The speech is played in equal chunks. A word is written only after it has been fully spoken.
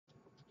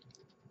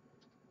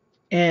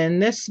In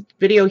this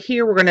video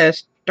here, we're going to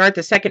start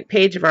the second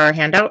page of our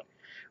handout,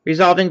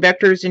 resolving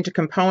vectors into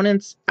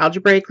components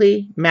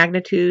algebraically,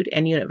 magnitude,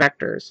 and unit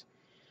vectors.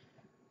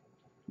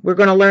 We're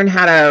going to learn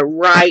how to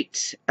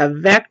write a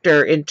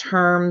vector in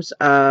terms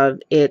of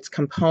its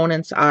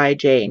components I,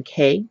 j, and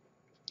k.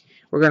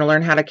 We're going to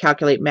learn how to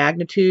calculate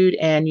magnitude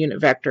and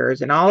unit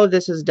vectors, and all of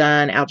this is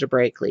done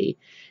algebraically.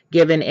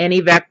 Given any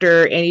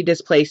vector, any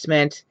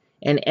displacement,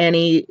 in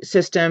any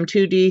system,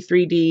 2D,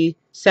 3D,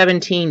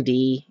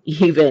 17D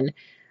even,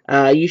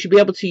 you should be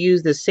able to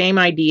use the same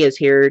ideas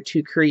here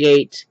to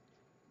create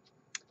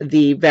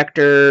the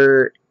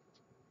vector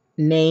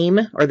name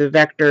or the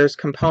vector's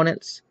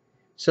components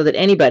so that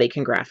anybody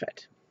can graph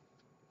it.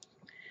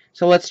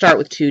 So let's start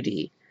with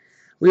 2D.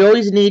 We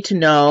always need to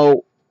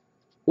know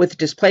with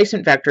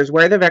displacement vectors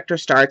where the vector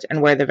starts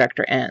and where the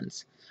vector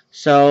ends.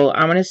 So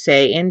I'm going to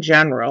say in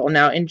general.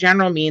 Now in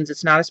general means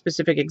it's not a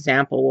specific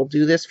example. We'll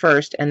do this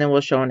first and then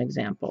we'll show an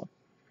example.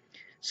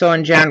 So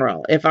in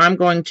general, if I'm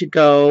going to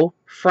go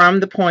from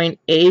the point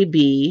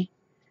AB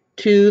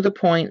to the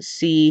point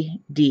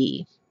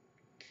CD,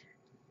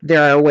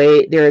 there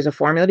is a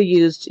formula to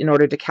use in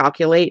order to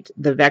calculate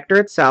the vector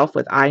itself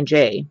with I and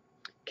j,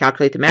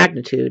 calculate the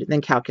magnitude,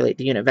 then calculate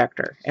the unit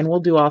vector. And we'll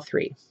do all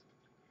three.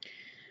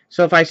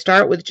 So if I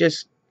start with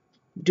just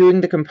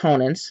doing the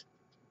components,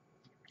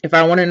 if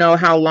I want to know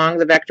how long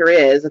the vector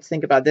is, let's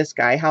think about this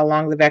guy, how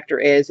long the vector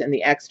is in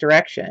the x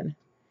direction,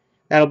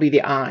 that'll be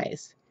the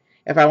i's.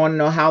 If I want to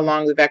know how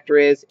long the vector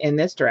is in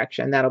this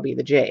direction, that'll be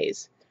the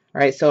j's.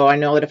 All right, so I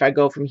know that if I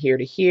go from here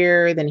to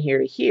here, then here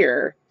to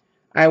here,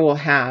 I will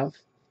have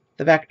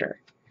the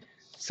vector.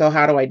 So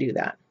how do I do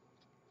that?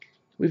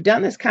 We've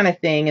done this kind of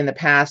thing in the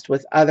past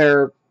with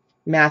other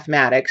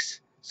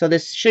mathematics, so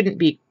this shouldn't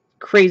be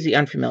crazy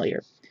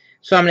unfamiliar.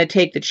 So I'm going to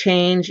take the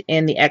change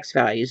in the x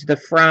values, the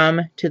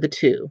from to the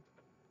to.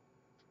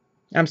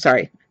 I'm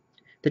sorry,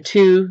 the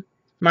to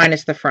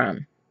minus the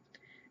from.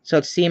 So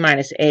it's c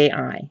minus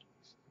ai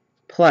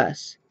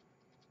plus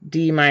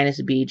d minus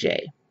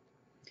bj.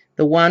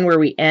 The one where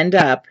we end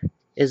up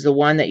is the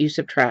one that you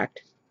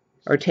subtract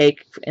or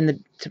take in the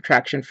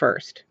subtraction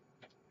first.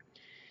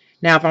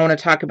 Now if I want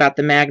to talk about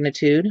the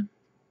magnitude,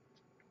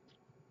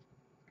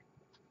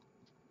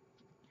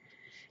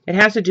 it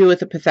has to do with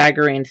the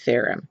Pythagorean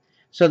theorem.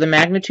 So the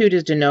magnitude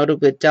is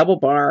denoted with double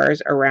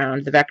bars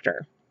around the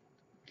vector.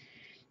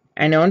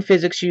 I know in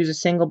physics you use a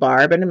single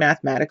bar, but in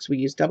mathematics we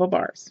use double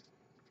bars.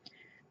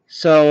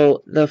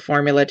 So the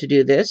formula to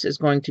do this is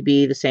going to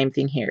be the same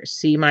thing here.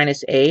 C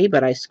minus A,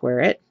 but I square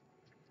it,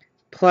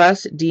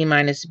 plus D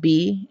minus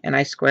B, and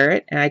I square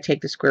it, and I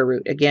take the square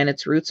root. Again,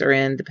 its roots are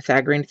in the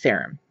Pythagorean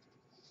theorem.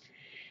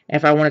 And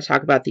if I want to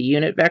talk about the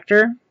unit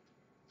vector,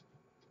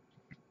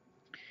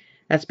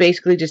 that's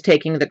basically just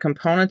taking the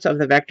components of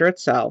the vector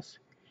itself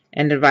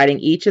and dividing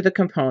each of the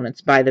components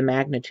by the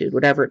magnitude,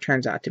 whatever it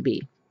turns out to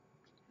be.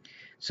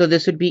 So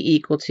this would be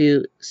equal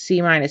to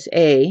C minus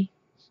A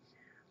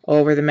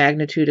over the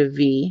magnitude of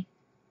V,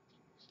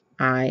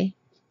 I,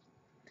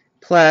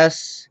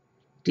 plus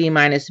D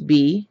minus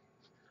B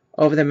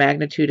over the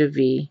magnitude of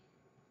V,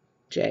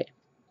 J.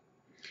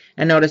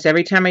 And notice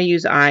every time I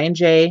use I and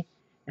J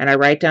and I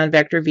write down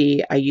vector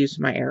V, I use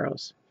my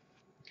arrows.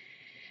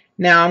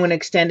 Now I'm going to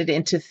extend it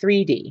into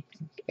 3D.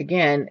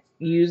 Again,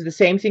 use the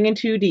same thing in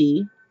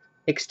 2D,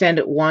 extend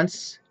it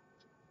once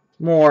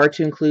more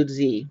to include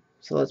Z.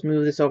 So let's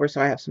move this over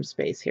so I have some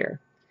space here.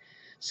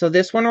 So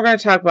this one we're going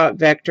to talk about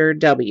vector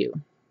W.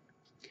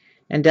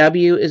 And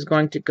W is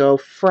going to go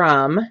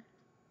from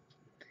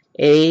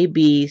A,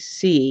 B,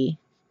 C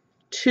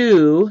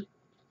to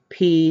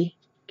P,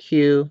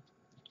 Q,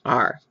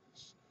 R.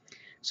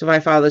 So if I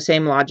follow the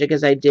same logic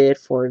as I did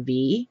for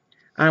V,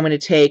 I'm going to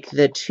take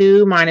the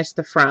to minus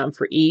the from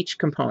for each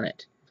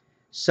component.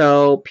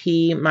 So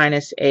P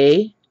minus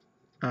A,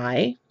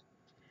 I,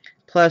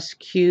 plus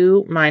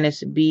Q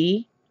minus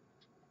B,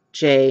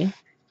 J,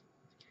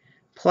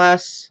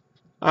 plus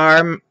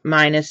R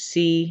minus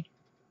C,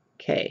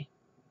 K.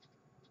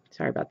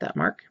 Sorry about that,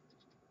 Mark.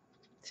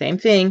 Same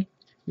thing.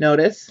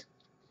 Notice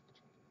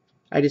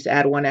I just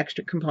add one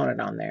extra component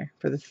on there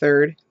for the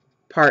third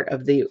part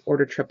of the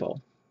order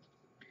triple.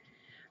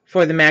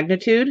 For the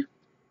magnitude,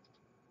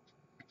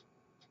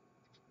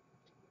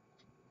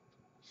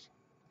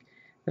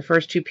 the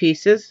first two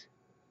pieces,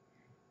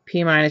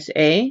 P minus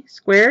A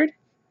squared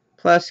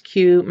plus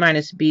Q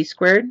minus B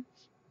squared.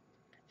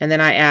 And then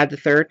I add the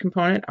third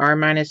component, R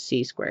minus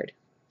C squared.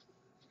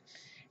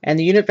 And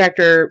the unit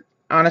vector,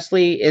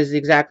 honestly, is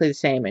exactly the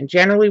same. And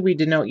generally, we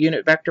denote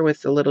unit vector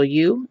with the little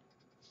u.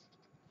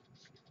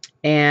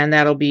 And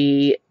that'll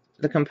be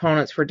the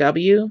components for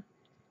W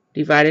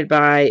divided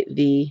by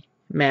the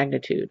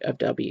magnitude of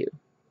W.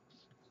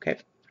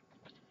 Okay.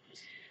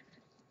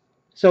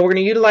 So we're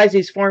going to utilize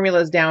these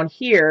formulas down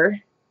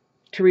here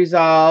to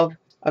resolve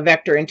a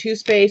vector in 2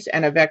 space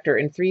and a vector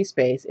in 3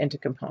 space into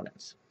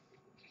components.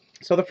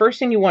 So the first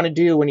thing you want to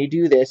do when you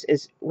do this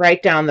is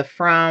write down the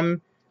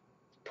from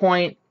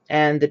point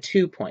and the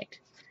to point.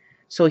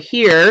 So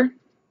here,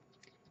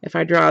 if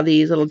I draw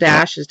these little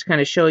dashes to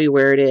kind of show you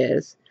where it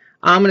is,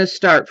 I'm going to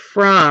start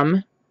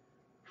from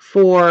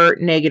 4,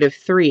 negative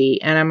 3,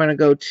 and I'm going to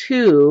go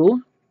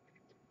to,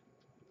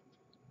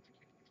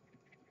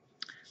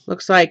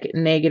 looks like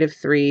negative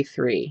 3,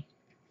 3.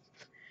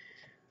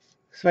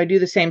 So if I do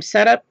the same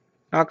setup,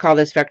 I'll call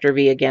this vector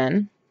v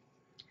again.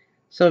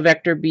 So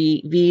vector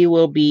v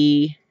will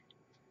be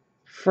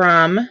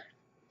from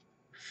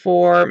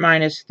 4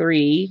 minus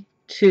 3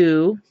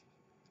 to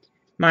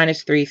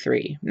minus 3,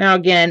 3. Now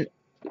again,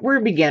 we're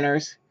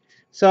beginners,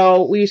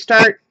 so we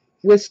start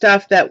with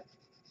stuff that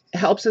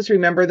helps us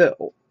remember the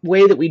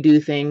way that we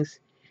do things,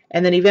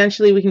 and then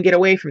eventually we can get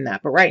away from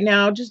that. But right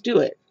now, just do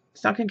it.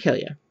 It's not going to kill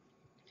you.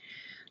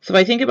 So if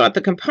I think about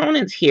the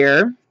components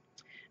here,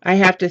 I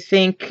have to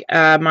think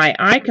my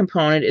I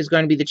component is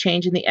going to be the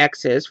change in the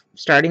x's,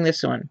 starting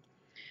this one.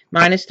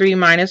 Minus 3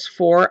 minus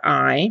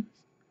 4i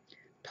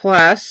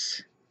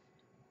plus,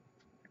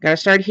 got to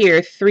start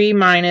here, 3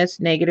 minus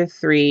negative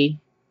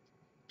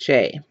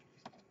 3j.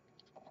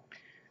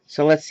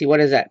 So let's see, what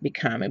does that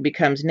become? It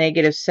becomes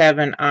negative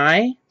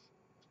 7i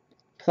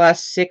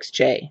plus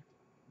 6j.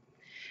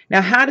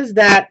 Now, how does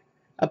that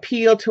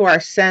appeal to our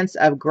sense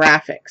of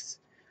graphics?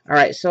 All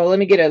right, so let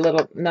me get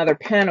another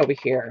pen over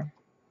here.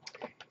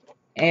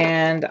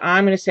 And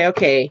I'm going to say,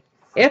 okay,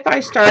 if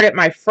I start at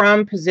my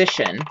from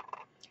position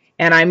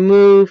and I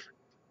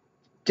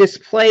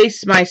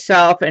displace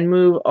myself and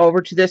move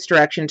over to this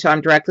direction until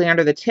I'm directly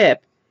under the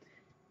tip,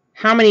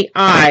 how many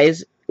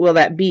i's will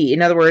that be?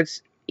 In other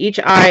words, each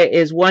I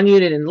is 1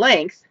 unit in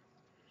length,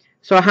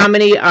 so how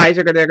many i's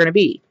are there going to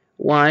be?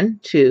 1,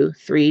 2,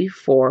 3,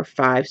 4,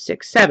 5,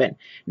 6, 7.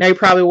 Now you're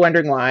probably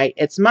wondering why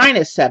it's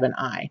minus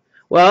 7i.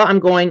 Well, I'm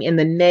going in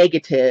the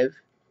negative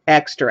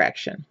x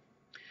direction.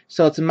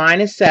 So it's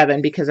minus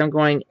 7 because I'm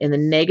going in the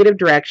negative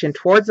direction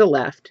towards the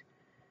left.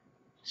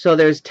 So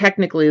there's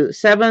technically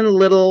 7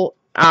 little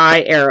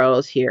I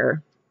arrows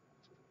here.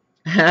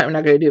 I'm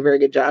not going to do a very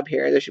good job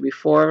here. There should be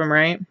 4 of them,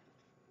 right?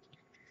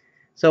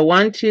 So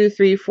 1, 2,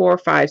 3, 4,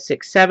 5,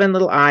 6, 7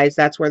 little i's.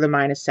 That's where the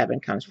minus 7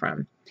 comes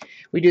from.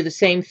 We do the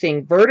same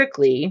thing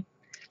vertically.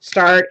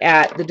 Start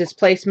at the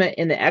displacement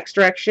in the x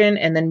direction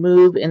and then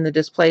move in the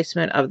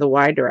displacement of the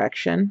y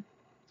direction.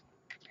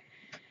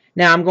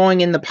 Now I'm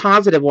going in the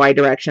positive y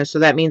direction, so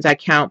that means I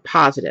count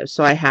positive.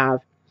 So I have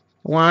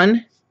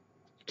 1,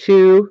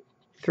 2,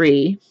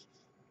 3,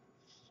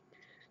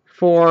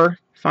 4,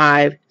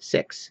 5,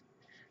 6.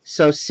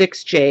 So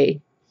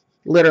 6j,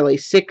 literally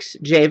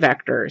 6j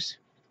vectors.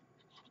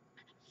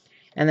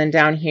 And then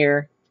down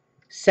here,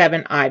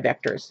 7i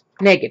vectors,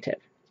 negative.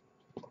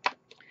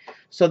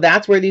 So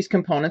that's where these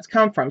components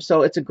come from.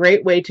 So it's a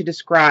great way to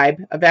describe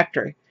a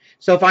vector.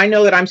 So if I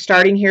know that I'm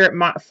starting here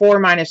at 4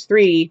 minus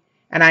 3,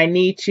 and I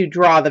need to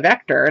draw the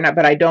vector,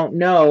 but I don't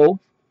know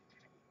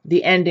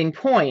the ending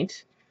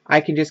point, I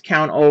can just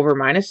count over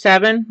minus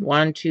 7,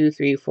 1, 2,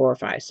 3, 4,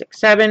 5, 6,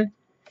 7,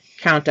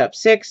 count up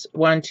 6,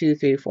 1, 2,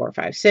 3, 4,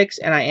 5, 6,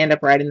 and I end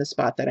up right in the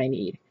spot that I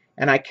need.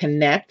 And I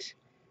connect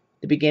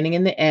the beginning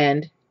and the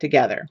end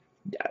together.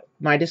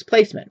 My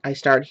displacement. I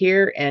start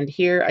here, and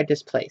here I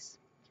displace.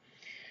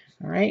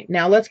 All right,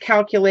 now let's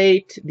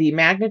calculate the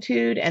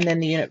magnitude and then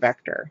the unit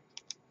vector.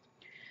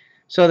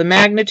 So the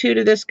magnitude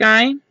of this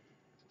guy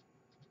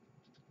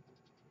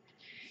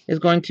is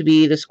going to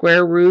be the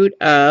square root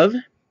of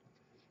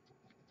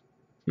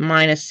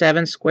minus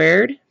 7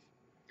 squared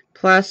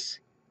plus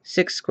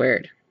 6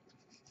 squared.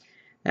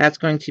 That's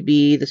going to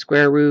be the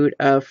square root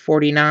of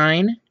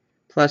 49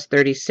 plus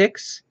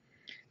 36.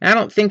 Now, I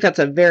don't think that's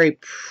a very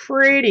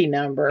pretty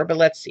number, but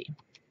let's see.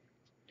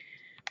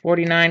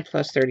 49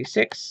 plus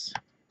 36,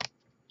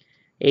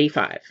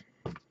 85.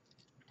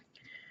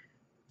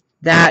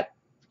 That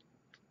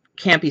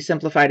can't be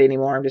simplified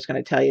anymore. I'm just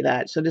going to tell you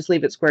that. So just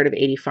leave it square root of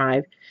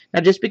 85.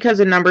 Now, just because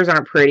the numbers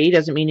aren't pretty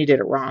doesn't mean you did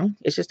it wrong.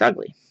 It's just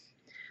ugly.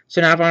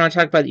 So now if I want to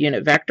talk about the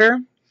unit vector,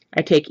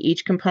 I take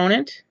each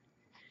component,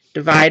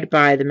 divide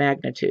by the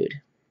magnitude.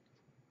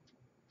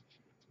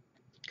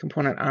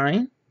 Component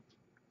I.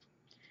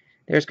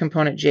 There's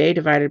component j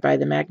divided by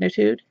the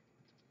magnitude.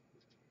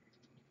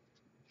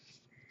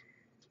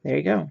 There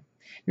you go.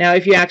 Now,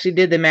 if you actually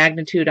did the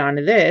magnitude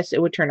onto this,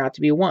 it would turn out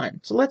to be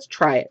 1. So let's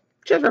try it,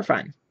 just for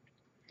fun.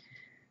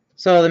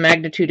 So the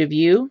magnitude of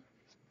u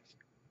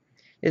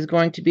is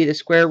going to be the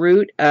square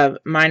root of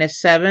minus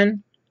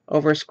 7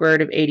 over square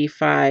root of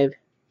 85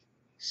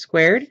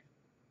 squared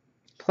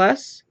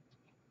plus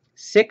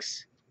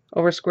 6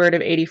 over square root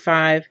of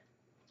 85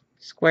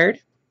 squared.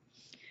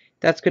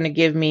 That's going to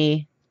give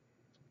me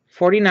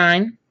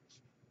 49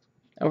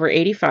 over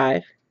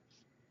 85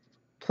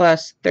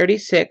 plus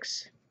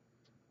 36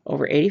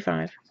 over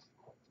 85.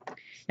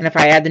 And if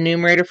I add the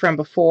numerator from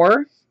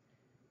before,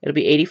 it'll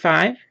be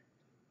 85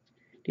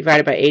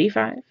 divided by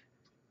 85.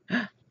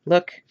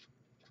 Look.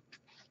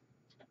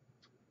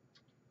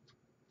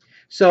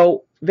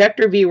 So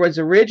vector v was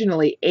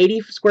originally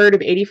square root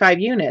of 85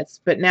 units,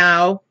 but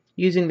now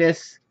using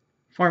this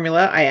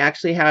formula, I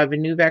actually have a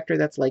new vector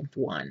that's length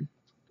 1.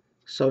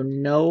 So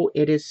no,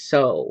 it is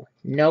so.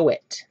 Know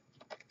it.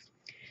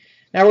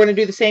 Now we're going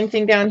to do the same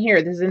thing down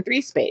here. This is in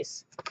 3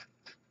 space.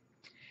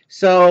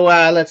 So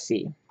let's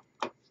see.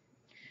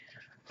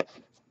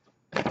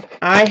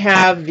 I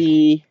have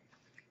the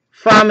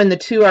from and the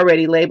to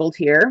already labeled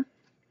here.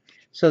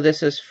 So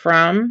this is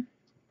from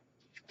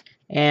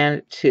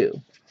and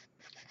to.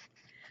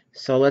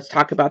 So let's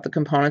talk about the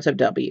components of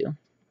W.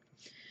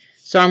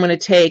 So I'm going to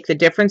take the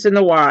difference in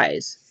the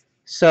y's.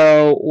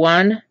 So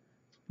 1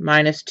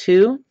 minus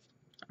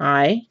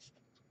 2i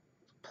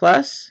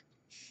plus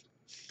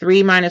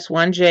 3 minus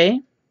 1j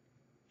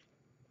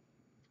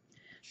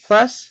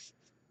plus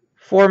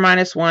 4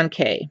 minus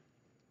 1k.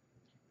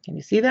 Can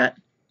you see that?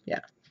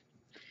 Yeah.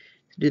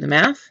 Do the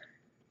math.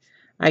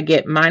 I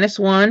get minus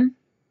 1,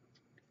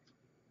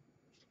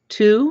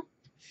 2,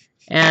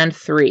 and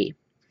 3.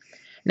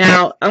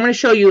 Now, I'm going to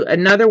show you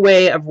another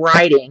way of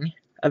writing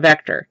a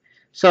vector.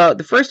 So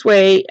the first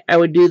way I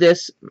would do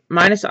this,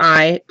 minus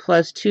I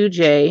plus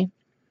 2j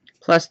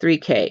plus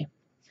 3k.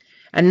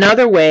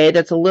 Another way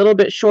that's a little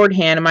bit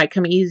shorthand, it might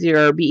come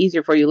easier or be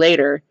easier for you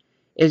later,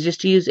 is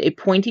just to use a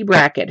pointy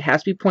bracket. It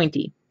has to be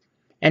pointy.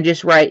 And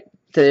just write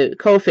the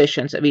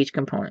coefficients of each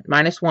component.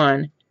 Minus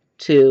 1,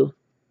 2,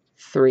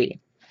 3.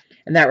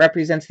 And that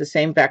represents the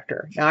same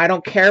vector. Now, I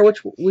don't care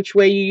which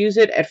way you use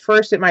it. At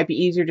first, it might be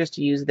easier just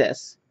to use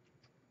this.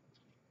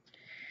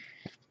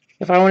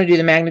 If I want to do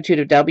the magnitude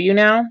of W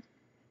now,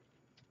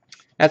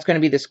 that's going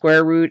to be the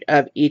square root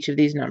of each of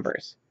these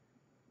numbers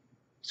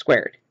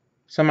squared.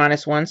 So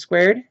minus 1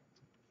 squared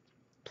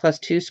plus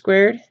 2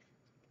 squared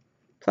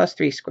plus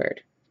 3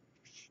 squared.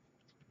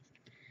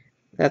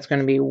 That's going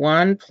to be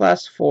 1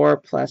 plus 4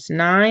 plus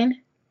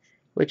 9,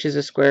 which is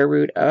a square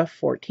root of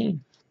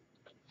 14.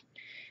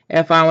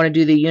 If I want to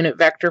do the unit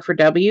vector for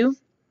W,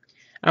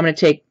 I'm going to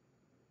take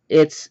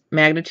its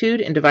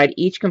magnitude and divide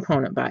each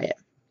component by it.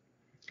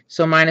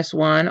 So minus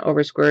 1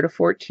 over square root of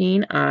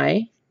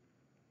 14i,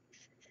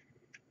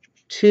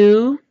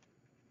 2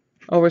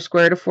 over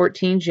square root of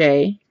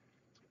 14j,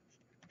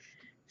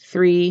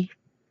 3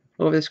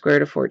 over the square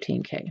root of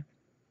 14k.